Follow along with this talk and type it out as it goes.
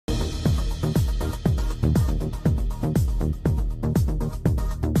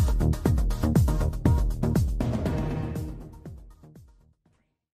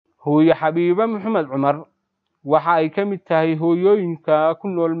hooyo xabiiba maxamed cumar waxa ay ka mid tahay hooyooyinka ku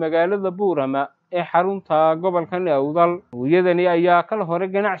nool magaalada Borame ee xarunta gobolka Awdal. hooyadani ayaa kala hore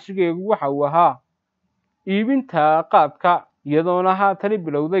ganacsigeedu waxa uu ahaa iibinta qaadka iyadoona haatan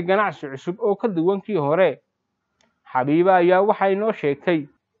bilowday ganacsi cusub oo ka duwan kii hore. xabiiba ayaa waxay noo sheegtay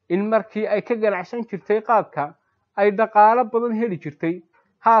in markii ay ka ganacsan jirtay qaadka ay dhaqaale badan heli jirtay,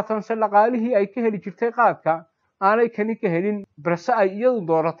 haatan se dhaqaalihii ay ka heli jirtay qaadka aanay kani ka helin, balse ay iyadu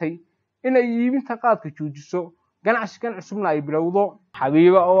dooratay inay iibinta qaadka joojiso ganacsigan cusubna ay bilowdo.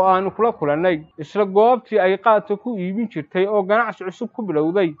 xabiiba oo aan kula kulannay isla goobtii ay qaadka ku iibin jirtay oo ganacsi cusub ku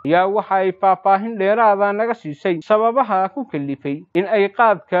bilowday ayaa waxa ay faahfaahin dheeraada naga siisay sababaha ku kalifay in ay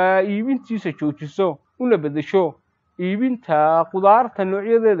qaadka iibintiisa joojiso una bedesho iibinta qudaarta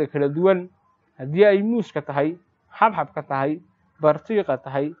noocyadeeda kala duwan, haddii ay muuska tahay, xabxabka tahay, bartiiqa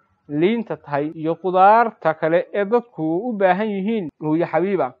tahay, liinta tahay iyo qudaarta kale ee dadku u baahan yihiin. hooyo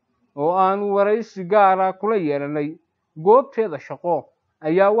xabiiba oo aan waraysi gaara kula yeelanay goobteeda shaqo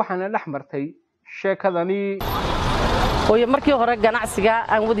ayaa waxaana dhex martay sheekadani. hooyo markii hore ganacsiga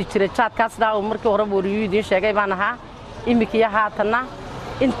aan wadi jiray jaadkaasna oo markii hore booriyo idin sheegay baan ahaa. imikii haatana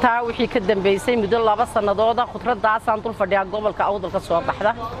inta wixii ka dambeysay muddo 2 sanadooda khudraddaas aan dul fadhiyaa gobolka Awdal ka soo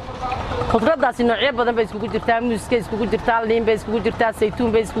baxda. khudraddaasi noocyo badan bay iskugu jirtaa, muuska iskugu jirtaa, liin bay iskugu jirtaa,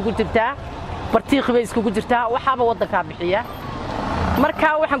 saytuun bay iskugu jirtaa, bartiiq bay iskugu jirtaa, waxaaba wadanka bixiya.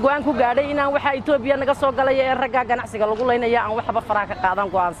 marka waxaan go'aan ku gaadhay inaan waxa Itoobiya naga soo galay ee ragga ganacsiga lagu leynaya aan waxba faraa ka qaadan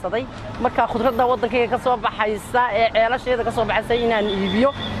go'aansaday. marka khudradda wadankayga ka soo baxaysa ee ceelasheeda ka soo baxaysa inaan iibiyo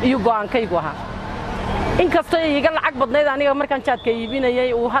iyo go'aankaygu ahaa. inkastoo iga lacag badnayd aniga markaan jaadka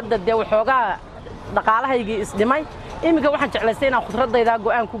iibinayay uu hadda dee waxoogaa dhaqaalahayga isdhimay, imika waxaan jeclaystay inaan khudradayda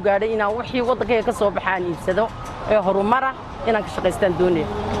go'aan ku gaadhay inaan wixii wadankayga ka soo baxaan iibsado ee horumara inaan ka shaqaystaan doonay.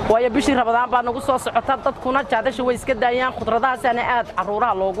 waayo bishii Ramadaan baa nagu soo socota, dadkuna jaadasha way iska daayaan, khudradahaasana aad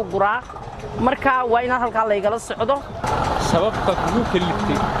caruuraha loogu guraa. marka waa inaad halkaa la igala socdo. sababta kugu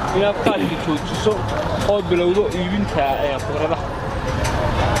kaliftay inaad qaadka joojiso oo bilowdo iibinta khudradaha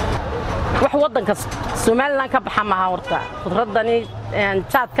wax wadanka Soomaaliland ka baxa ma horta khudradani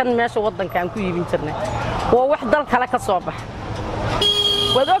jaadkan meesha wadankan ku iibin jirnay waa wax dal kale ka soo bax.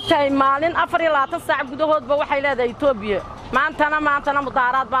 waad ogtahay maalin 24 saac gudahoodba waxay leedahay Itoobiya maantana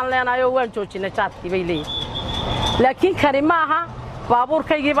mudaaraad baan leenahay oo waan joojinay jaadkii bay leeyihiin. laakiin kari maaha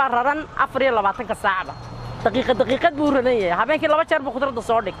baabuurkaygii baa raran 24 saacba daqiiqad buu raran yahay. habeenkii 2 jeer buu khudradda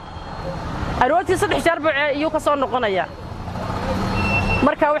soo dhig, aroortii 3 jeer buu iyo ka soo noqonaya.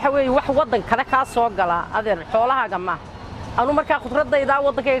 marka waxa weey wax wadan kale ka soo gala adeer xoolahaaga ma anu marka khudradayda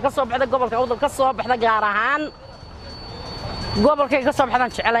wadankayga ka soo baxda gobolka Awdal ka soo baxda gaar ahaan gobolkayga ka soo baxdan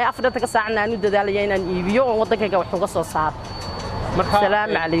jecelahay 4 saacna aanu dadaalaya inaan iibiyo oo wadankayga wax uga soo saaro.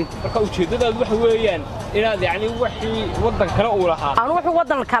 salaam alaykum. marka ujeedadaadu waxa weeyaan inaad yaani wixii wadan kale u lahaa anu wuxuu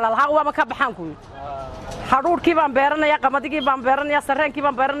wadan kale lahaa waa ka baxaan ku hadhuurkii baan beeranaya, qamadigii baan beeranaya, sarreenkii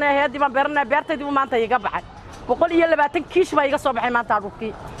baan beeranaya, heedii baan beeranaya, beertaydii maanta iga baxay 120 kiish baa iga soo baxay maanta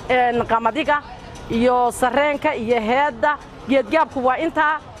hadhuurkii qamadiga iyo sarreenka iyo heedda geedgaabku waa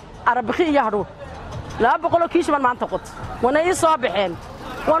inta arabixi iyo hadhuur 200 kiish baan maanta qot wana ii soo baxeen.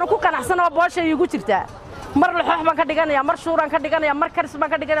 waana ku qanacsanaa booshay igu jirtaa. mar laxoox baan ka dhiganaya, mar shuuraan ka dhiganaya, mar karis baan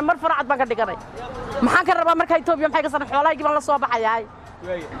ka dhiganaya, mar faracad baan ka dhiganaya. maxaan ka rabaa marka Itoobiya maxay ka san xoolahaygii baan la soo baxayaa.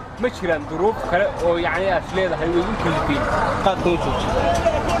 ma jiraan duruuf kale oo yaani aad leedahay way u kalifeen qaadkoo joojiso?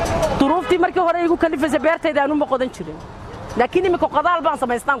 duruuftii markii hore igu kalifaysa beertayda aanu ma qodan jirin, laakiin imika qadaal baan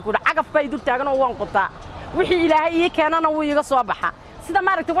samaystaan ku cagaf bay dur taagan oo waan qotaa. wixii Ilaahay ii keenana wuu iga soo baxa. sida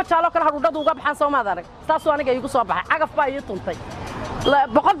maaragtay wajaalo kala hadhuudhadu uga baxaan Soomaad arag taasoo aniga igu soo baxay. cagaf baa ii tuntay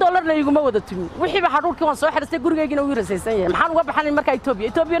 $100 la iguma wada tumin. wixii ba hadhuudkii waan soo xiristay gurigaygina uu rasaysan yahay. maxaan uga baxan marka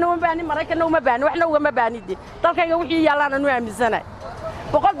Itoobiyana uma baahni, Mareykanna uma baahni, waxna uma baahni. dalkayga wixii yaalaan anu aaminsanahay.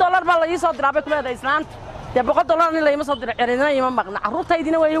 $100 baa la ii soo diraa bay ku leedahay islaanta. dee $100 in la ima soo diray cirina ima maqna.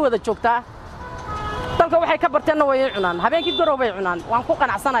 carruurtaydina way wada joogtaa. dalka waxay ka barteenna way cunaan, habeenkii garow bay cunaan. waan ku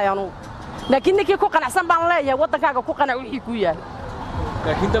qanacsanahay anu. laakiin ninkii ku qanacsan baan leeyahay wadankaaga ku qanac wixii ku yaal.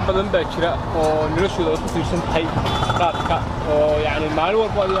 laakiin dad badan baa jira oo noloshooda ku tiirsan tahay qaadka oo yaani maalin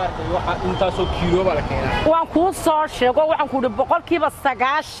walba ay arkay waxa intaasoo kiilo baa la keenaa. waan ku soo sheego waxaan ku dhib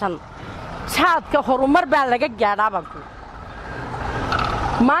 90% jaadka horumar baa laga gaadhaa baan ku.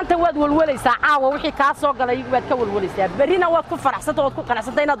 maanta waad walwalaysaa caawa wixii ka soo galay waad ka walwalaysaa, barina waad ku faraxsantahay waad ku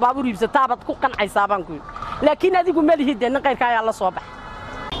qanacsantahay inaad baabuur iibsataa baad ku qancaysaa baan ku. laakiin adigu ma lihid in qayrka ayaa la soo bax.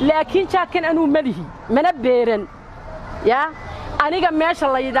 laakiin jaadkan anu ma lihi mana beeran ya aniga meesha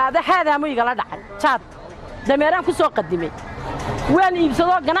la yiraahdo haadaamo igala dhacay jaad dameeraan ku soo qadimay waan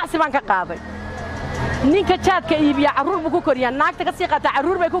iibsado ganacsi baan ka qaaday. ninka jaadka iibiya carruur buu ku koriyaa, naagta ka sii qaata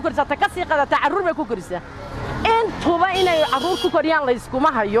carruur bay ku korisaa, ta ka sii qaata carruur bay ku korisaa. intuba inay caruur ku koriyaan la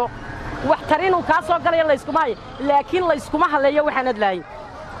iskuma hayo wax tarin uu ka soo galay la iskuma hayo laakiin la iskuma haleeyo waxaanad lahayn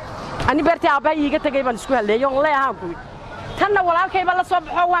ani beertii aabay iiga tagay baan isku haleeyo leeyahay ku tanna walaalkay baa la soo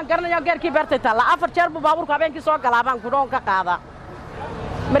baxo waan garanayaa geerkii beertay taala 4 jeer buu baabuurka habeenkii soo galaabaan ku doon ka qaada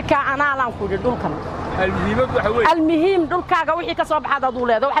marka ana aan ku dhulkan المهم دول كاغا وحي كسو بخاد ادو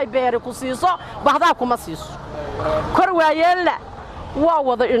ليدا waxay beeri ku siiso bahdaa kuma siiso kor waayela waa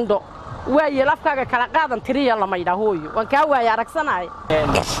wada indho waayel afkaaga kala qaadan tiriya lama yidhaahoyo waan ka waayay aragsanaay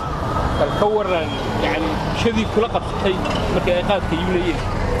ka waran yani shadii kula qabtay markay ay qaadka yiinayeen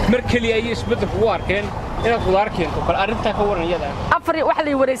markali ay isbedel ku arkeen inaad kula arkeen kal arinta ka waran yada afar waxa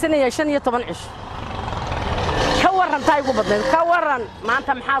la wareegsanaya 15 cish ka waran taay ugu badnay ka waran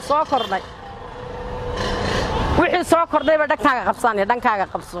maanta maxaa soo kordhay wixii soo kordhay ba dhankaaga qabsanay dhankaaga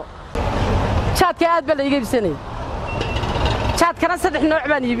qabso chaadka aad ba la iga ibsanay chaadkana 3 nooc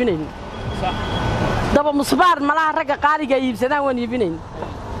baan iibinay daba musbaar malaha raga qaaliga iibsadaan waan iibinay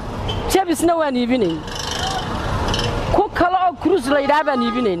jabisna waan iibinay ku kala oo cruise la yiraahdo baan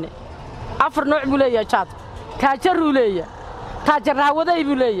iibinay 4 nooc buu leeyahay chaad taajar uu leeyahay taajar hawada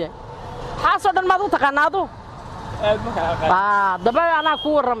buu leeyahay xaasoo dhan maad u taqaanaado aad ma kala daba ana ku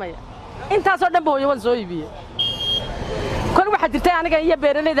waramaya intaasoo dhan booyo waan soo iibiyay كل واحد يرتاح أنا جاي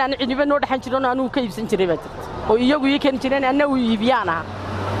بيرلي ده أنا عندي بنور حن شلون أنا وكيف سنشري بتر ويجوا يكين شلون أنا ويبيانا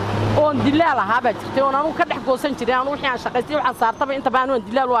on dilala ha ba jirtay oo aanu ka dhex goosan jiray aanu wixii aan shaqaystay waxaan saartaba inta baan on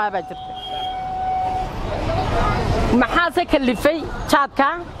dilal waa ba jirtay maxaa se kalifay chaadka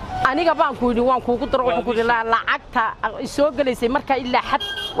aniga baan ku yiri waan kuugu daro wuxuu ku yiri lacagta soo galeysay marka ilaa xad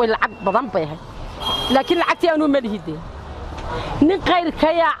way lacag badan bay ahay laakiin lacagtii aanu malihideen nin qayr ka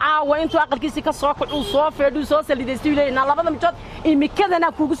caawa intuu aqalkiisa ka soo kacuu soo feedhu soo saliidaystay leeyna labada midood imikadana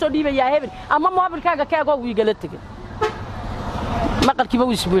kuugu soo dhiibaya hebel ama moobilkaaga kaaga uu igala tagay maqalkiiba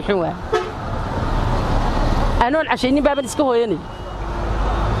wuu isbuuxin waa anoon cashaynin baaban iska hooyanay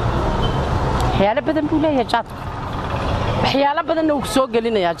waxyaalo badan buu leeyahay chaadku waxyaalo badan uu soo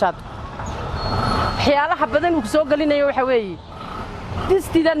gelinayaa chaadku waxyaalaha badan uu soo gelinayo waxa weeye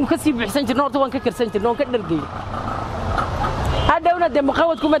distidan ka sii buuxsan jirnaa oo waan ka karsan jirnaa oo ka dhalgay hadawna de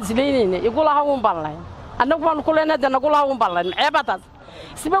maqawad kuma disleeyeen igu laha uun balay annagu waan ku leenahay anagu laha uun balay ceebataas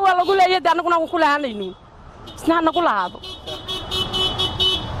siba waa lagu leeyahay annaguna ku lahaanayno isna anagu lahaado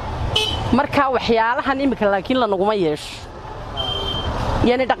marka waxyaalahan imika laakiin la naguma yeesho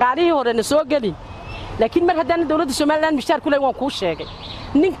yani dhaqaalihii hore na soo galin laakiin mar haddana dawladda Soomaaliland mishaar ku leeyahay waan ku sheegay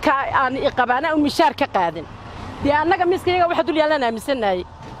ninka aan iqabaana uu mishaar ka qaadan de annaga miskiga waxa dul yaalana aaminsanay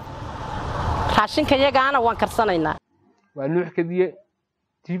raashinka yagaana waan karsanaynaa waa nuux kadiye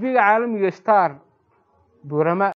TV-ga caalamiga Star Borame